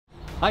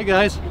Hi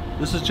guys,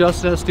 this is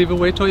Justin at Stephen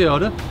Way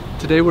Toyota.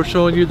 Today we're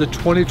showing you the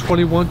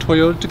 2021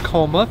 Toyota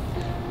Tacoma.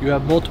 You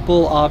have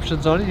multiple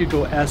options on it. You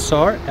go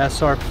SR,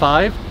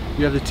 SR5,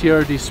 you have the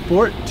TRD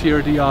Sport,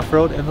 TRD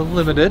Off-Road, and the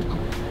Limited.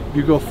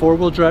 You go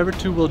 4-wheel drive or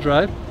 2-wheel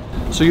drive.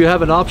 So you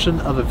have an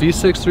option of a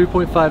V6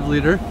 3.5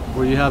 liter,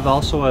 where you have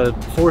also a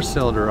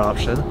 4-cylinder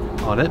option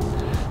on it.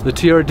 The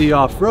TRD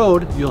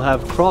Off-Road, you'll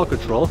have crawl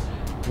control,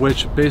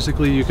 which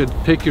basically you can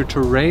pick your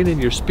terrain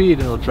and your speed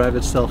and it'll drive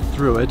itself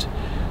through it.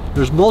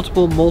 There's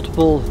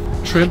multiple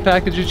trim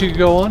packages you can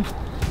go on.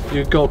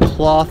 You can go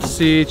cloth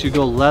seats, you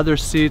go leather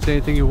seats,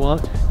 anything you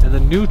want. And the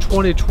new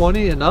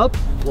 2020 and up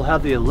will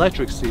have the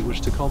electric seat, which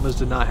Tacomas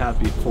did not have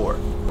before.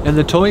 And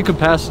the towing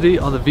capacity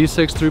on the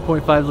V6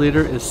 3.5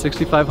 liter is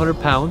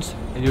 6,500 pounds,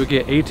 and you'll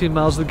get 18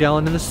 miles a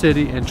gallon in the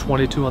city and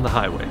 22 on the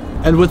highway.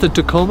 And with the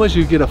Tacomas,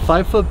 you get a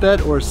 5-foot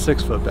bed or a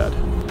 6-foot bed.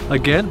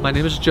 Again, my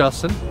name is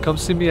Justin. Come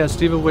see me at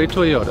Stephen Way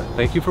Toyota.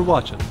 Thank you for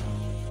watching.